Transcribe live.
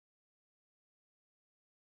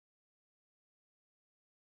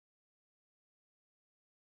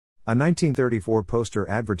A 1934 poster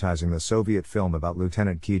advertising the Soviet film about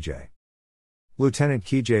Lieutenant Kijé. Lieutenant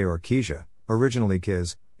Kijé or Kizhe, originally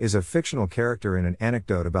Kizh, is a fictional character in an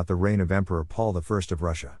anecdote about the reign of Emperor Paul I of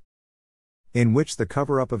Russia, in which the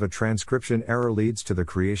cover-up of a transcription error leads to the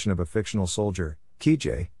creation of a fictional soldier,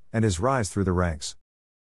 Kijé, and his rise through the ranks.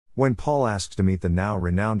 When Paul asks to meet the now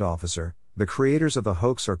renowned officer, the creators of the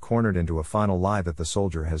hoax are cornered into a final lie that the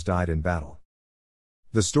soldier has died in battle.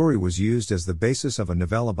 The story was used as the basis of a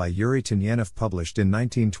novella by Yuri Tynyanev published in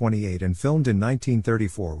 1928 and filmed in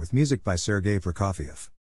 1934 with music by Sergei Prokofiev.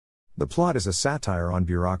 The plot is a satire on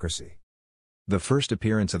bureaucracy. The first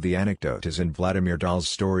appearance of the anecdote is in Vladimir Dahl's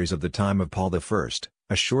Stories of the Time of Paul I,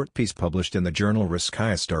 a short piece published in the journal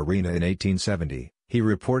Russkaya Starina in 1870. He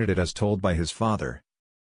reported it as told by his father,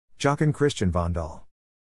 Johann Christian von Dahl.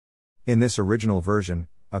 In this original version,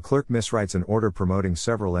 a clerk miswrites an order promoting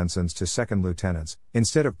several ensigns to second lieutenants,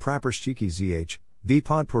 instead of Praporshchiki Zh,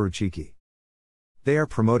 Vpod Poruchiki. They are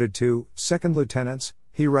promoted to second lieutenants,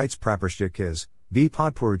 he writes Praporshchik Kizh,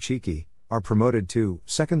 Vpod Poruchiki, are promoted to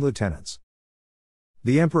second lieutenants.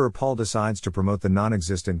 The Emperor Paul decides to promote the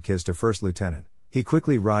non-existent Kizh to first lieutenant. He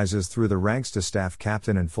quickly rises through the ranks to staff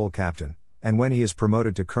captain and full captain, and when he is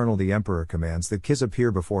promoted to colonel the Emperor commands that Kizh appear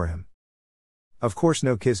before him. Of course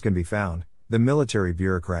no Kizh can be found. The military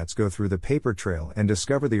bureaucrats go through the paper trail and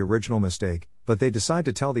discover the original mistake, but they decide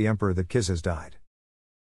to tell the emperor that Kizh has died.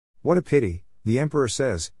 What a pity, the emperor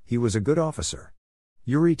says, he was a good officer.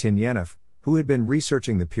 Yuri Tynyanev, who had been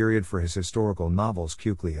researching the period for his historical novels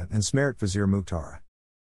Kuklia and Smert Vizir Mukhtara,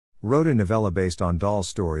 wrote a novella based on Dahl's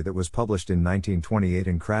story that was published in 1928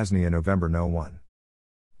 in Krasny in November 01.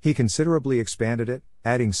 He considerably expanded it,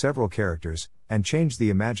 adding several characters, and changed the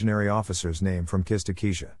imaginary officer's name from Kizh to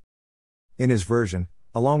Kizhe. In his version,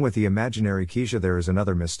 along with the imaginary Kizhe there is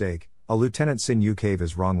another mistake, a Lieutenant Sinyukov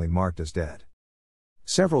is wrongly marked as dead.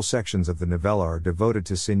 Several sections of the novella are devoted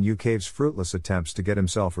to Sinyukov's fruitless attempts to get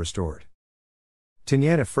himself restored.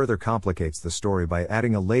 Tynyanev further complicates the story by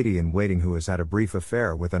adding a lady-in-waiting who has had a brief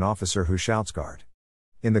affair with an officer who shouts guard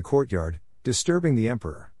in the courtyard, disturbing the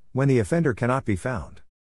emperor, when the offender cannot be found.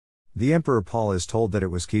 The Emperor Paul is told that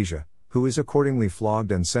it was Kizhe, who is accordingly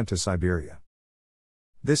flogged and sent to Siberia.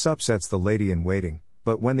 This upsets the lady-in-waiting,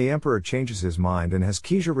 but when the emperor changes his mind and has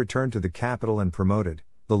Kizhe returned to the capital and promoted,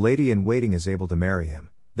 the lady-in-waiting is able to marry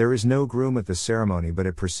him. There is no groom at the ceremony but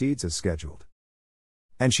it proceeds as scheduled.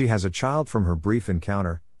 And she has a child from her brief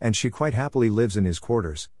encounter, and she quite happily lives in his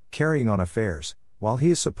quarters, carrying on affairs, while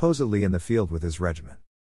he is supposedly in the field with his regiment.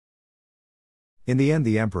 In the end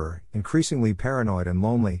the emperor, increasingly paranoid and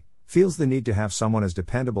lonely, feels the need to have someone as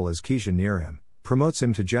dependable as Kizhe near him, promotes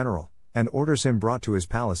him to general, and orders him brought to his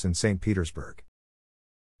palace in St. Petersburg.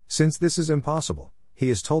 Since this is impossible, he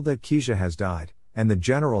is told that Kizhe has died, and the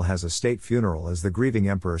general has a state funeral as the grieving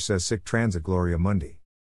emperor says sic transit gloria mundi.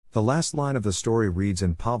 The last line of the story reads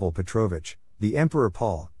and Pavel Petrovich, the Emperor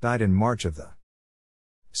Paul, died in March of the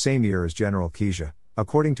same year as General Kizhe,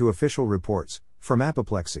 according to official reports, from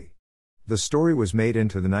apoplexy. The story was made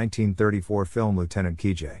into the 1934 film Lieutenant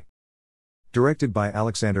Kijé. Directed by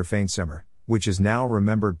Alexander Faintsema, which is now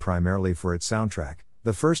remembered primarily for its soundtrack,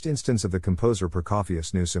 the first instance of the composer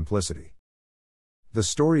Prokofiev's new simplicity. The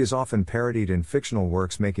story is often parodied in fictional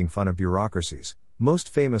works making fun of bureaucracies, most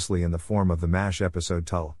famously in the form of the MASH episode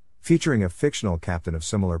Tull, featuring a fictional captain of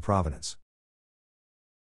similar provenance.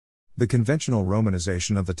 The conventional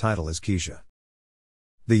romanization of the title is Kizhe.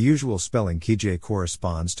 The usual spelling Kijé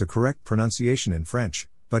corresponds to correct pronunciation in French,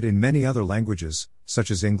 but in many other languages,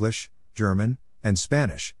 such as English, German, and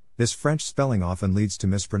Spanish, this French spelling often leads to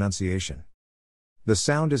mispronunciation. The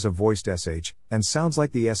sound is a voiced sh, and sounds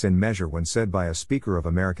like the s in measure when said by a speaker of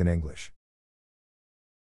American English.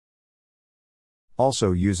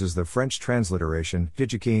 Also uses the French transliteration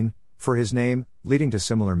Kizhe for his name, leading to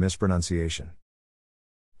similar mispronunciation.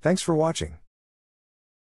 Thanks for watching.